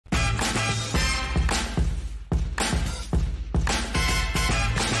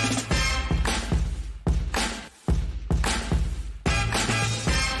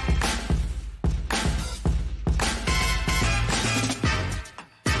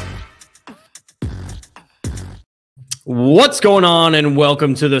What's going on, and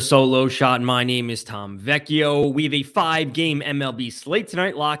welcome to the Solo Shot. My name is Tom Vecchio. We have a 5-game MLB slate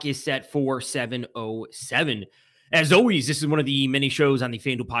tonight. Lock is set for 7:07. As always, this is one of the many shows on the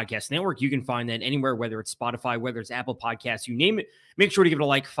FanDuel Podcast Network. You can find that anywhere, whether it's Spotify, whether it's Apple Podcasts, you name it. Make sure to give it a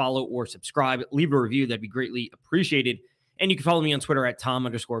like, follow, or subscribe. Leave a review. That'd be greatly appreciated. And you can follow me on Twitter at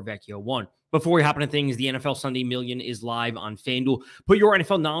Tom_Vecchio1. Before we hop into things, the NFL Sunday Million is live on FanDuel. Put your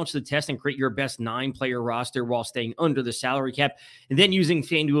NFL knowledge to the test and create your best 9-player roster while staying under the salary cap. And then using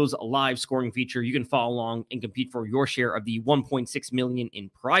FanDuel's live scoring feature, you can follow along and compete for your share of the $1.6 million in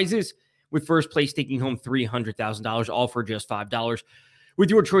prizes, with first place taking home $300,000, all for just $5. With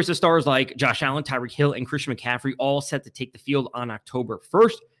your choice of stars like Josh Allen, Tyreek Hill, and Christian McCaffrey all set to take the field on October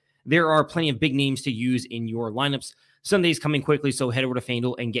 1st, there are plenty of big names to use in your lineups. Sunday's coming quickly, so head over to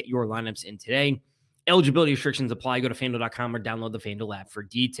FanDuel and get your lineups in today. Eligibility restrictions apply. Go to FanDuel.com or download the FanDuel app for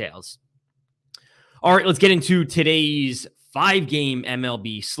details. All right, let's get into today's 5-game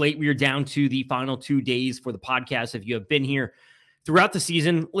MLB slate. We are down to the final 2 days for the podcast. If you have been here throughout the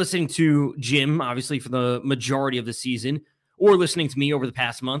season, listening to Jim, obviously, for the majority of the season, or listening to me over the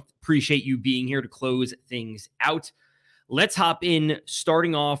past month, appreciate you being here to close things out. Let's hop in,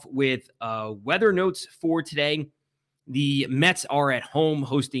 starting off with weather notes for today. The Mets are at home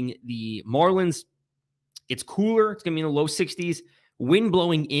hosting the Marlins. It's cooler. It's going to be in the low 60s. Wind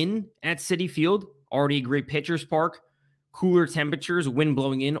blowing in at Citi Field. Already a great pitcher's park. Cooler temperatures, wind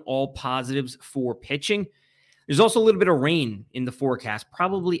blowing in, all positives for pitching. There's also a little bit of rain in the forecast,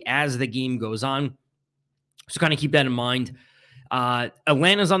 probably as the game goes on. So kind of keep that in mind.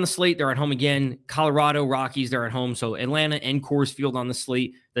 Atlanta's on the slate. They're at home again. Colorado Rockies, they're at home. So Atlanta and Coors Field on the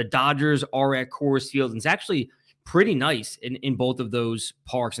slate. The Dodgers are at Coors Field. And it's actually pretty nice in both of those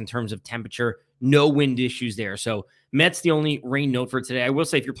parks in terms of temperature. No wind issues there. So Mets, the only rain note for today. I will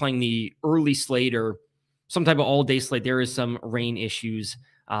say if you're playing the early slate or some type of all-day slate, there is some rain issues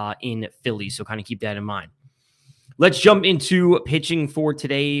in Philly. So kind of keep that in mind. Let's jump into pitching for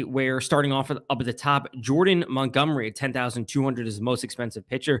today, where starting off up at the top, Jordan Montgomery at $10,200 is the most expensive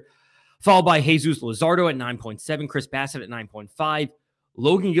pitcher, followed by Jesús Luzardo at 9.7, Chris Bassett at 9.5,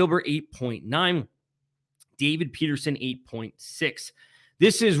 Logan Gilbert 8.9, David Peterson 8.6.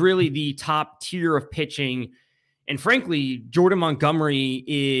 This is really the top tier of pitching. And frankly, Jordan Montgomery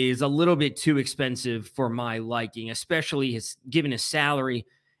is a little bit too expensive for my liking, especially given his salary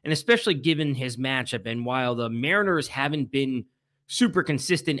and especially given his matchup. And while the Mariners haven't been super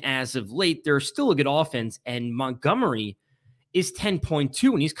consistent as of late, they're still a good offense. And Montgomery is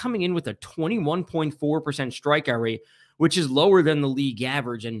 10.2, and he's coming in with a 21.4% strikeout rate, which is lower than the league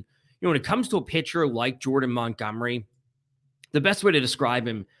average. And when it comes to a pitcher like Jordan Montgomery, the best way to describe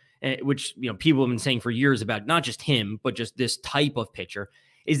him, which people have been saying for years about not just him, but just this type of pitcher,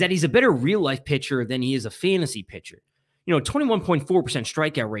 is that he's a better real-life pitcher than he is a fantasy pitcher. 21.4%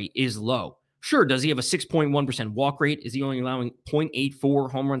 strikeout rate is low. Sure, does he have a 6.1% walk rate? Is he only allowing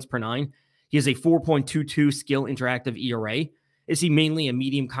 0.84 home runs per 9? He has a 4.22 skill interactive ERA. Is he mainly a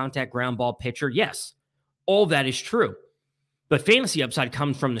medium contact ground ball pitcher? Yes, all that is true. But fantasy upside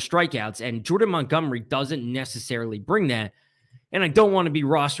comes from the strikeouts, and Jordan Montgomery doesn't necessarily bring that. And I don't want to be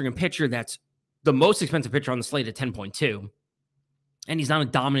rostering a pitcher that's the most expensive pitcher on the slate at 10.2, and he's not a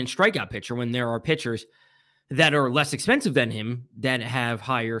dominant strikeout pitcher when there are pitchers that are less expensive than him that have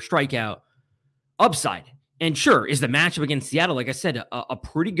higher strikeout upside. And sure, is the matchup against Seattle, like I said, a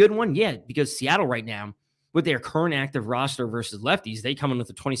pretty good one? Yeah, because Seattle right now, with their current active roster versus lefties, they come in with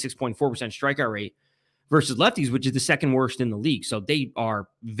a 26.4% strikeout rate versus lefties, which is the second worst in the league. So they are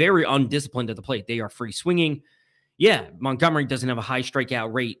very undisciplined at the plate. They are free swinging. Yeah, Montgomery doesn't have a high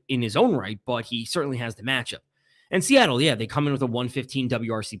strikeout rate in his own right, but he certainly has the matchup. And Seattle, yeah, they come in with a 115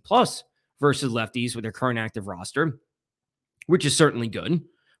 WRC plus versus lefties with their current active roster, which is certainly good,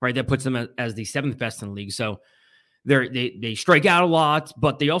 right? That puts them as the 7th best in the league. So they strike out a lot,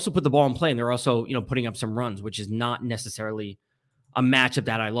 but they also put the ball in play, and they're also putting up some runs, which is not necessarily a matchup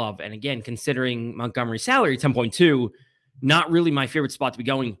that I love. And again, considering Montgomery's salary, 10.2, not really my favorite spot to be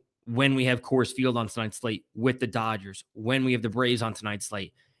going when we have Coors Field on tonight's slate with the Dodgers, when we have the Braves on tonight's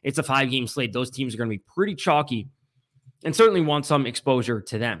slate. It's a 5-game slate. Those teams are going to be pretty chalky and certainly want some exposure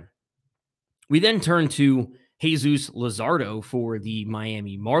to them. We then turn to Jesús Luzardo for the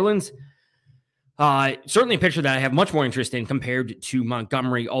Miami Marlins. Certainly a pitcher that I have much more interest in compared to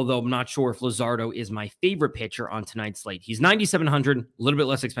Montgomery, although I'm not sure if Luzardo is my favorite pitcher on tonight's slate. He's $9,700, a little bit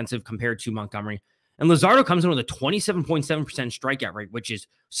less expensive compared to Montgomery. And Luzardo comes in with a 27.7% strikeout rate, which is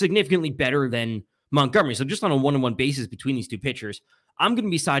significantly better than Montgomery. So just on a one-on-one basis between these two pitchers, I'm going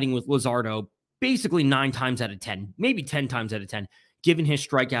to be siding with Luzardo basically 9 times out of 10, maybe 10 times out of 10, given his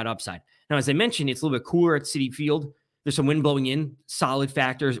strikeout upside. Now, as I mentioned, it's a little bit cooler at Citi Field. There's some wind blowing in, solid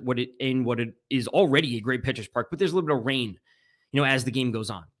factors, what it is already a great pitcher's park, but there's a little bit of rain, as the game goes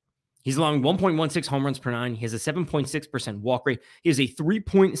on. He's allowing 1.16 home runs per 9. He has a 7.6% walk rate. He has a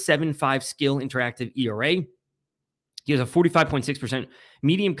 3.75 skill interactive ERA. He has a 45.6%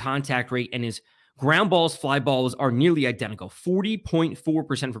 medium contact rate, and his ground balls, fly balls are nearly identical.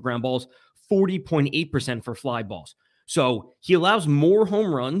 40.4% for ground balls, 40.8% for fly balls. So he allows more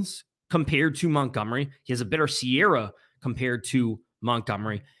home runs compared to Montgomery. He has a better SIERA compared to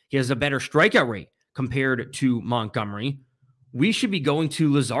Montgomery. He has a better strikeout rate compared to Montgomery. We should be going to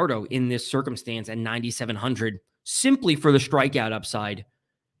Luzardo in this circumstance at 9,700 simply for the strikeout upside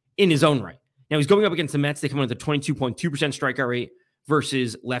in his own right. Now, he's going up against the Mets. They come in with a 22.2% strikeout rate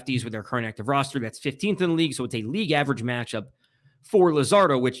versus lefties with their current active roster. That's 15th in the league, so it's a league average matchup for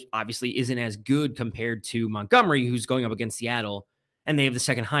Luzardo, which obviously isn't as good compared to Montgomery, who's going up against Seattle, and they have the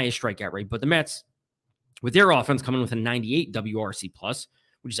second highest strikeout rate. But the Mets, with their offense, coming with a 98 WRC+,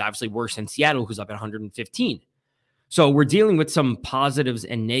 which is obviously worse than Seattle, who's up at 115. So we're dealing with some positives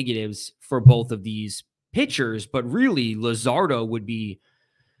and negatives for both of these pitchers, but really Luzardo would be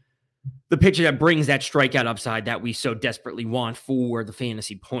the pitcher that brings that strikeout upside that we so desperately want for the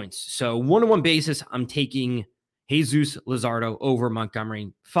fantasy points. So one-on-one basis, I'm taking Jesús Luzardo over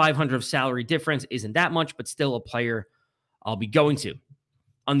Montgomery. 500 of salary difference isn't that much, but still a player I'll be going to.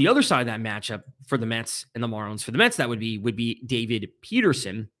 On the other side of that matchup for the Mets and the Marlins, for the Mets, that would be David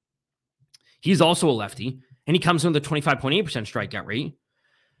Peterson. He's also a lefty, and he comes in with a 25.8% strikeout rate.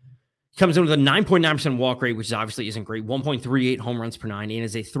 He comes in with a 9.9% walk rate, which obviously isn't great, 1.38 home runs per 9, and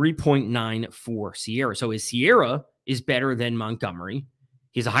is a 3.94 SIERA. So his SIERA is better than Montgomery.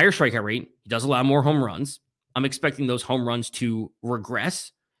 He has a higher strikeout rate. He does allow more home runs. I'm expecting those home runs to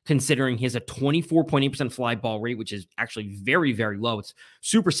regress, considering he has a 24.8% fly ball rate, which is actually very, very low. It's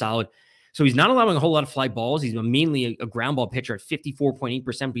super solid. So he's not allowing a whole lot of fly balls. He's mainly a ground ball pitcher at 54.8%,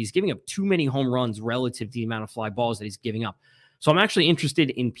 but he's giving up too many home runs relative to the amount of fly balls that he's giving up. So I'm actually interested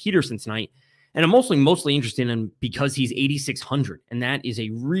in Peterson tonight, and I'm mostly interested in him because he's 8,600, and that is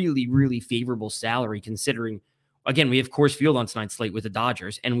a really, really favorable salary considering, again, we have Coors Field on tonight's slate with the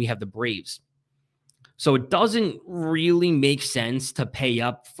Dodgers, and we have the Braves. So it doesn't really make sense to pay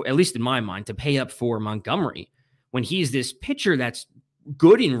up, at least in my mind, to pay up for Montgomery when he's this pitcher that's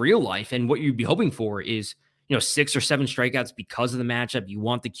good in real life, and what you'd be hoping for is 6 or 7 strikeouts because of the matchup. You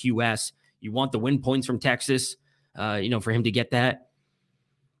want the QS, you want the win points from Texas. For him to get that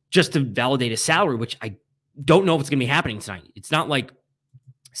just to validate his salary, which I don't know if it's going to be happening tonight. It's not like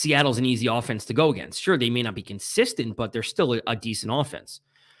Seattle's an easy offense to go against. Sure, they may not be consistent, but they're still a decent offense.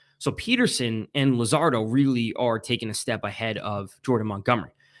 So Peterson and Luzardo really are taking a step ahead of Jordan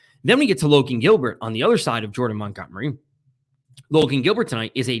Montgomery. Then we get to Logan Gilbert on the other side of Jordan Montgomery. Logan Gilbert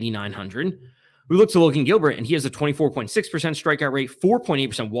tonight is 8,900. We look to Logan Gilbert, and he has a 24.6% strikeout rate,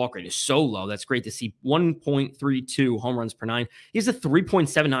 4.8% walk rate is so low. That's great to see. 1.32 home runs per 9. He has a 3.79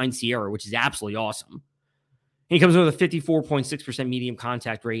 SIERA, which is absolutely awesome. And he comes in with a 54.6% medium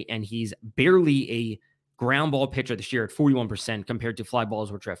contact rate, and he's barely a ground ball pitcher this year at 41% compared to fly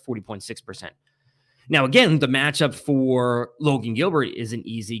balls, which are at 40.6%. Now, again, the matchup for Logan Gilbert isn't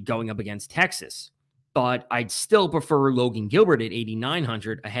easy going up against Texas. But I'd still prefer Logan Gilbert at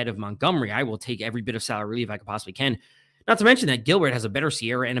 8,900 ahead of Montgomery. I will take every bit of salary relief I possibly can. Not to mention that Gilbert has a better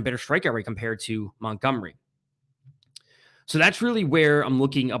SIERA and a better strikeout rate compared to Montgomery. So that's really where I'm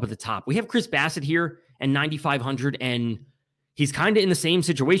looking up at the top. We have Chris Bassett here at 9,500, and he's kind of in the same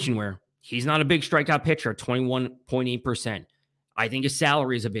situation where he's not a big strikeout pitcher at 21.8%. I think his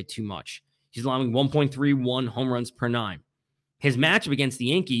salary is a bit too much. He's allowing 1.31 home runs per 9. His matchup against the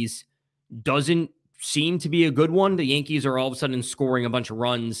Yankees doesn't seem to be a good one. The Yankees are all of a sudden scoring a bunch of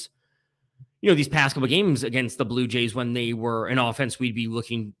runs, these past couple of games against the Blue Jays when they were an offense we've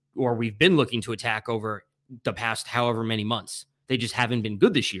been looking to attack over the past however many months. They just haven't been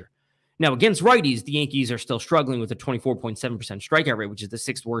good this year. Now, against righties, the Yankees are still struggling with a 24.7% strikeout rate, which is the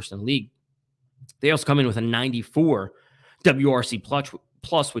 6th worst in the league. They also come in with a 94 WRC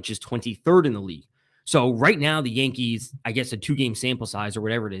plus, which is 23rd in the league. So right now, the Yankees, I guess a 2-game sample size or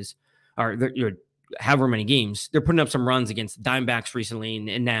whatever it is, are however many games, they're putting up some runs against the Diamondbacks recently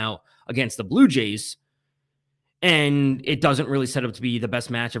and now against the Blue Jays. And it doesn't really set up to be the best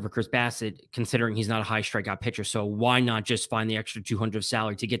matchup for Chris Bassett, considering he's not a high strikeout pitcher. So why not just find the extra 200 of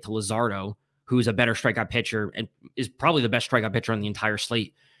salary to get to Luzardo, who's a better strikeout pitcher and is probably the best strikeout pitcher on the entire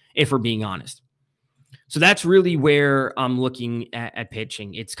slate, if we're being honest. So that's really where I'm looking at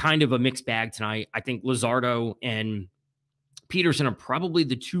pitching. It's kind of a mixed bag tonight. I think Luzardo and Peterson are probably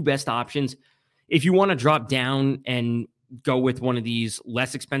the 2 best options. If you want to drop down and go with one of these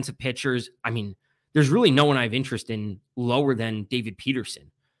less expensive pitchers, I mean, there's really no one I have interest in lower than David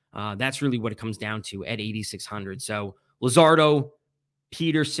Peterson. That's really what it comes down to at 8,600. So Luzardo,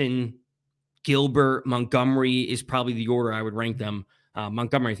 Peterson, Gilbert, Montgomery is probably the order I would rank them.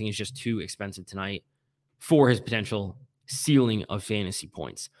 Montgomery, I think, is just too expensive tonight for his potential ceiling of fantasy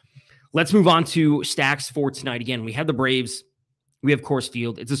points. Let's move on to stacks for tonight. Again, we have the Braves. We have Coors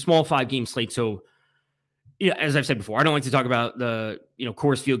Field. It's a small 5-game slate. So, yeah, as I've said before, I don't like to talk about the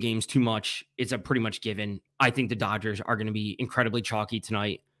Coors Field games too much. It's a pretty much given. I think the Dodgers are going to be incredibly chalky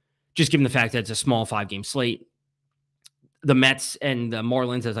tonight, just given the fact that it's a small 5-game slate. The Mets and the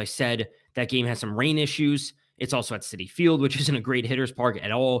Marlins, as I said, that game has some rain issues. It's also at Citi Field, which isn't a great hitter's park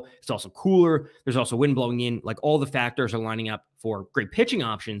at all. It's also cooler. There's also wind blowing in. Like, all the factors are lining up for great pitching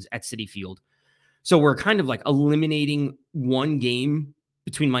options at Citi Field. So we're kind of like eliminating one game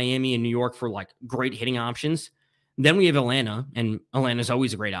between Miami and New York for like great hitting options. Then we have Atlanta, and Atlanta's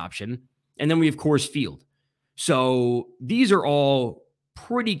always a great option. And then we have Coors Field. So these are all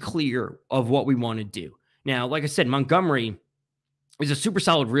pretty clear of what we want to do. Now, like I said, Montgomery is a super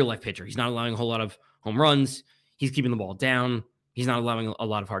solid real-life pitcher. He's not allowing a whole lot of home runs. He's keeping the ball down. He's not allowing a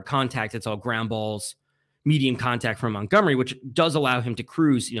lot of hard contact. It's all ground balls, medium contact from Montgomery, which does allow him to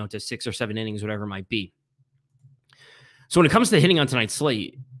cruise, to 6 or 7 innings, whatever it might be. So when it comes to hitting on tonight's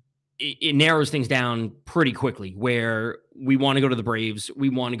slate, it narrows things down pretty quickly, where we want to go to the Braves. We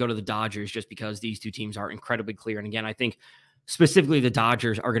want to go to the Dodgers just because these two teams are incredibly clear. And again, I think specifically the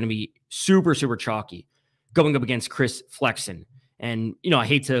Dodgers are going to be super, super chalky going up against Chris Flexen. And, I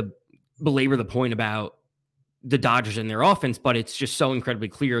hate to belabor the point about the Dodgers and their offense, but it's just so incredibly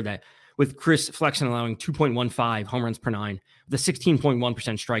clear that with Chris Flexen allowing 2.15 home runs per 9, with a 16.1%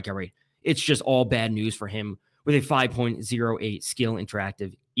 strikeout rate, it's just all bad news for him with a 5.08 skill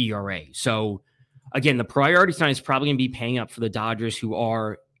interactive ERA. So again, the priority tonight is probably going to be paying up for the Dodgers, who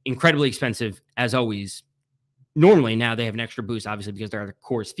are incredibly expensive as always. Normally, now they have an extra boost, obviously, because they're at the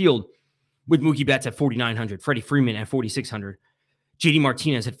Coors Field, with Mookie Betts at 4,900, Freddie Freeman at 4,600, JD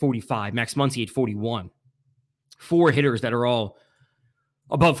Martinez at 45, Max Muncy at 41. 4 hitters that are all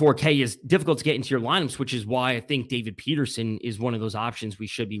above 4K is difficult to get into your lineups, which is why I think David Peterson is one of those options we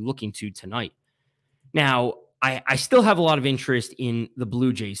should be looking to tonight. Now, I still have a lot of interest in the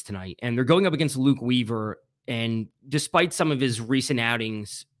Blue Jays tonight, and they're going up against Luke Weaver. And despite some of his recent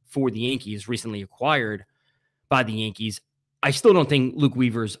outings for the Yankees, recently acquired by the Yankees, I still don't think Luke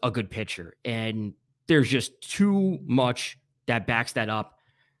Weaver's a good pitcher. And there's just too much that backs that up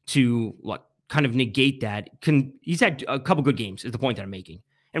to kind of negate that. He's had a couple good games is the point that I'm making.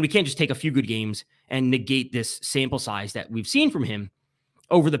 And we can't just take a few good games and negate this sample size that we've seen from him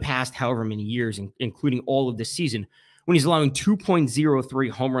over the past however many years, including all of this season, when he's allowing 2.03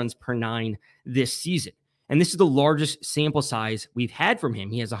 home runs per 9 this season. And this is the largest sample size we've had from him.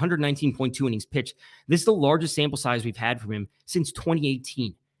 He has 119.2 innings pitched. This is the largest sample size we've had from him since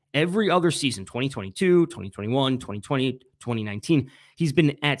 2018. Every other season, 2022, 2021, 2020, 2019, he's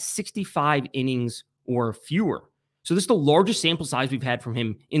been at 65 innings or fewer. So this is the largest sample size we've had from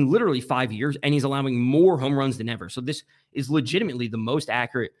him in literally 5 years, and he's allowing more home runs than ever. So this is legitimately the most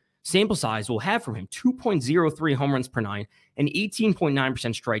accurate sample size we'll have from him. 2.03 home runs per 9, an 18.9%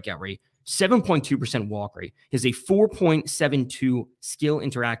 strikeout rate, 7.2% walk rate. He has a 4.72 skill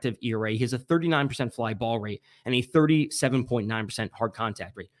interactive ERA. He has a 39% fly ball rate and a 37.9% hard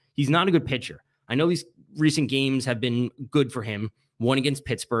contact rate. He's not a good pitcher. I know these recent games have been good for him. One against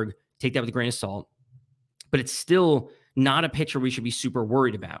Pittsburgh, take that with a grain of salt, but it's still not a pitcher we should be super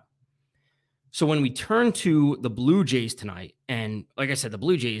worried about. So when we turn to the Blue Jays tonight, and like I said, the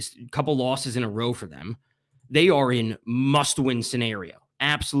Blue Jays, a couple losses in a row for them, they are in must-win scenario,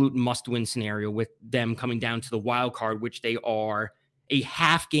 absolute must-win scenario, with them coming down to the wild card, which they are a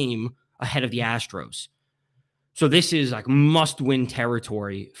half game ahead of the Astros. So this is like must-win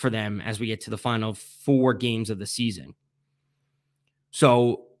territory for them as we get to the final 4 games of the season.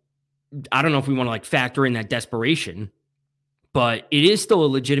 So I don't know if we want to factor in that desperation, but it is still a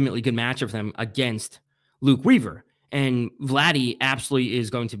legitimately good matchup for them against Luke Weaver. And Vladdy absolutely is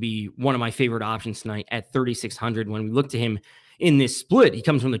going to be one of my favorite options tonight at 3,600. When we look to him in this split, he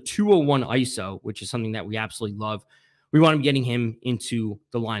comes from the 201 ISO, which is something that we absolutely love. We want to be getting him into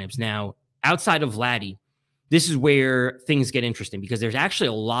the lineups. Now, outside of Vladdy, this is where things get interesting because there's actually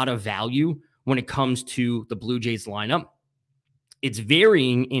a lot of value when it comes to the Blue Jays lineup. It's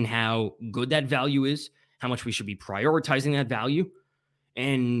varying in how good that value is, how much we should be prioritizing that value.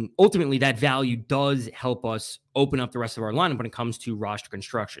 And ultimately, that value does help us open up the rest of our lineup when it comes to roster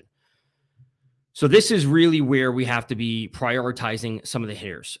construction. So this is really where we have to be prioritizing some of the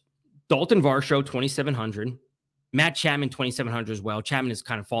hitters. Dalton Varsho, 2,700. Matt Olson, 4,800. Jesús Luzardo, 4,900. Vecchio, 4,800. Matt Chapman, 2,700 as well. Chapman has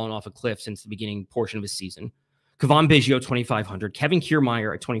kind of fallen off a cliff since the beginning portion of his season. Kevon Biggio, 2,500. Kevin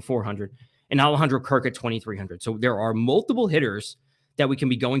Kiermaier at 2,400. And Alejandro Kirk at 2,300. So there are multiple hitters that we can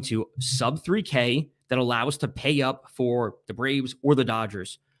be going to sub 3K that allow us to pay up for the Braves or the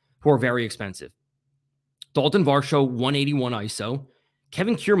Dodgers, who are very expensive. Dalton Varsho, 181 ISO.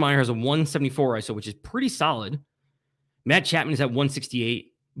 Kevin Kiermaier has a 174 ISO, which is pretty solid. Matt Chapman is at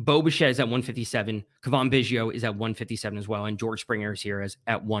 168. Bo Bichette is at 157. Kevon Biggio is at 157 as well. And George Springer is here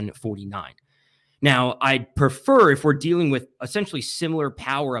at 149. Now, I'd prefer, if we're dealing with essentially similar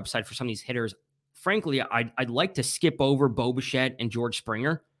power upside for some of these hitters, frankly, I'd like to skip over Bo Bichette and George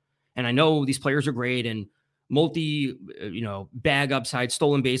Springer. And I know these players are great and bag upside,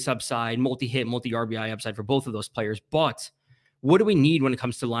 stolen base upside, multi-hit, multi-RBI upside for both of those players. But what do we need when it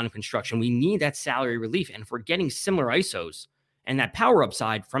comes to lineup construction? We need that salary relief. And if we're getting similar ISOs and that power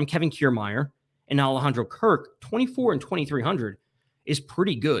upside from Kevin Kiermaier and Alejandro Kirk, 24 and 2,300 is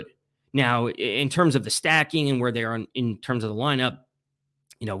pretty good. Now, in terms of the stacking and where they are in terms of the lineup,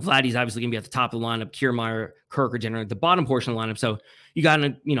 Vladdy's obviously going to be at the top of the lineup. Kiermaier, Kirk are generally at the bottom portion of the lineup. So you got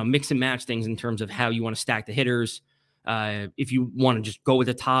to, mix and match things in terms of how you want to stack the hitters. If you want to just go with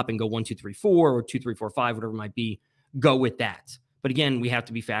the top and go 1, 2, 3, 4 or 2, 3, 4, 5, whatever it might be, go with that. But again, we have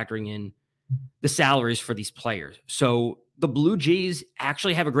to be factoring in the salaries for these players. So the Blue Jays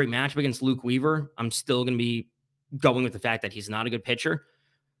actually have a great matchup against Luke Weaver. I'm still going to be going with the fact that he's not a good pitcher.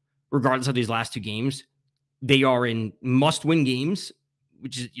 Regardless of these last two games, they are in must-win games,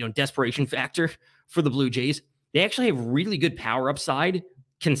 which is, desperation factor for the Blue Jays. They actually have really good power upside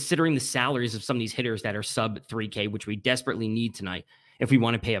considering the salaries of some of these hitters that are sub 3K, which we desperately need tonight if we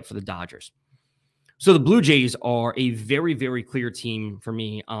want to pay up for the Dodgers. So the Blue Jays are a very, very clear team for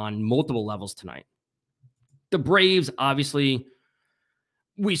me on multiple levels tonight. The Braves, obviously,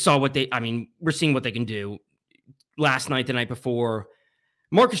 we're seeing what they can do. Last night, the night before,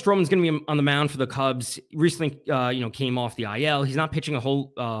 Marcus Stroman's going to be on the mound for the Cubs. Recently, came off the IL. He's not pitching a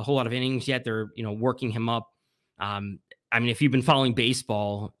whole lot of innings yet. They're, working him up. If you've been following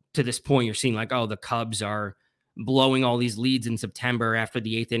baseball to this point, you're seeing the Cubs are blowing all these leads in September after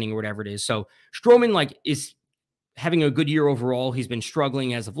the 8th inning or whatever it is. So Stroman, is having a good year overall. He's been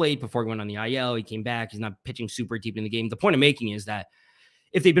struggling as of late before he went on the IL. He came back. He's not pitching super deep in the game. The point I'm making is that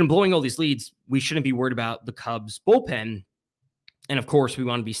if they've been blowing all these leads, we shouldn't be worried about the Cubs bullpen. And of course, we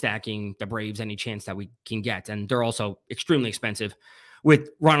want to be stacking the Braves any chance that we can get. And they're also extremely expensive, with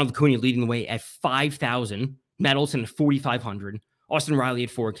Ronald Acuna leading the way at 5,000, Matt Olson at 4,500, Austin Riley at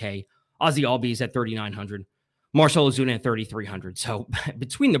 4K, Ozzie Albies at 3,900, Marcell Ozuna at 3,300. So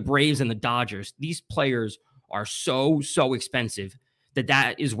between the Braves and the Dodgers, these players are so expensive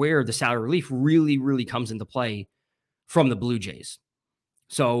that is where the salary relief really, really comes into play from the Blue Jays.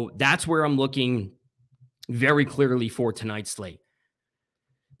 So that's where I'm looking very clearly for tonight's slate.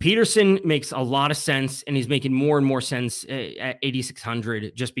 Peterson makes a lot of sense, and he's making more and more sense at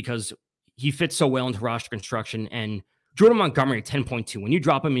 8,600 just because he fits so well into roster construction. And Jordan Montgomery at 10.2, when you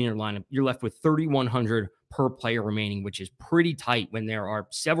drop him in your lineup, you're left with 3,100 per player remaining, which is pretty tight when there are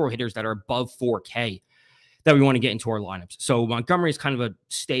several hitters that are above 4K that we want to get into our lineups. So Montgomery is kind of a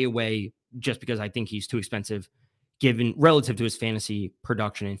stay away just because I think he's too expensive given relative to his fantasy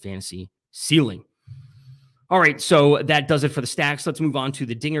production and fantasy ceiling. All right, so that does it for the stacks. Let's move on to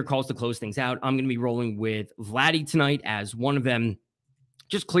the dinger calls to close things out. I'm going to be rolling with Vladdy tonight as one of them.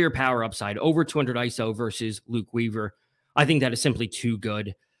 Just clear power upside, over 200 ISO versus Luke Weaver. I think that is simply too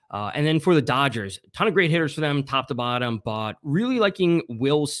good. And then for the Dodgers, a ton of great hitters for them, top to bottom, but really liking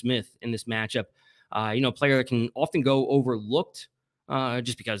Will Smith in this matchup. A player that can often go overlooked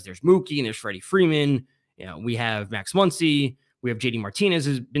just because there's Mookie and there's Freddie Freeman. We have Max Muncy. We have JD Martinez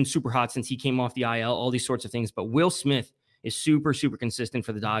has been super hot since he came off the IL, all these sorts of things. But Will Smith is super consistent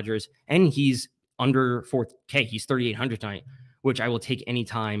for the Dodgers, and he's under 4K. He's 3,800 tonight, which I will take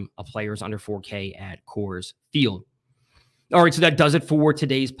anytime a player is under 4K at Coors Field. All right, so that does it for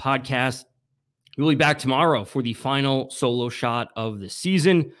today's podcast. We'll be back tomorrow for the final solo shot of the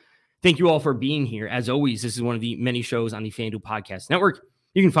season. Thank you all for being here. As always, this is one of the many shows on the FanDuel Podcast Network.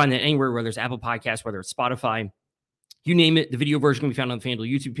 You can find that anywhere, whether it's Apple Podcasts, whether it's Spotify, you name it. The video version can be found on the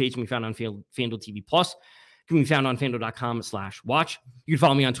FanDuel YouTube page, can be found on FanDuel TV Plus, can be found on FanDuel.com/watch. You can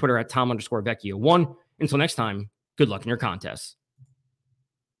follow me on Twitter at Tom_Vecchio1. Until next time, good luck in your contests.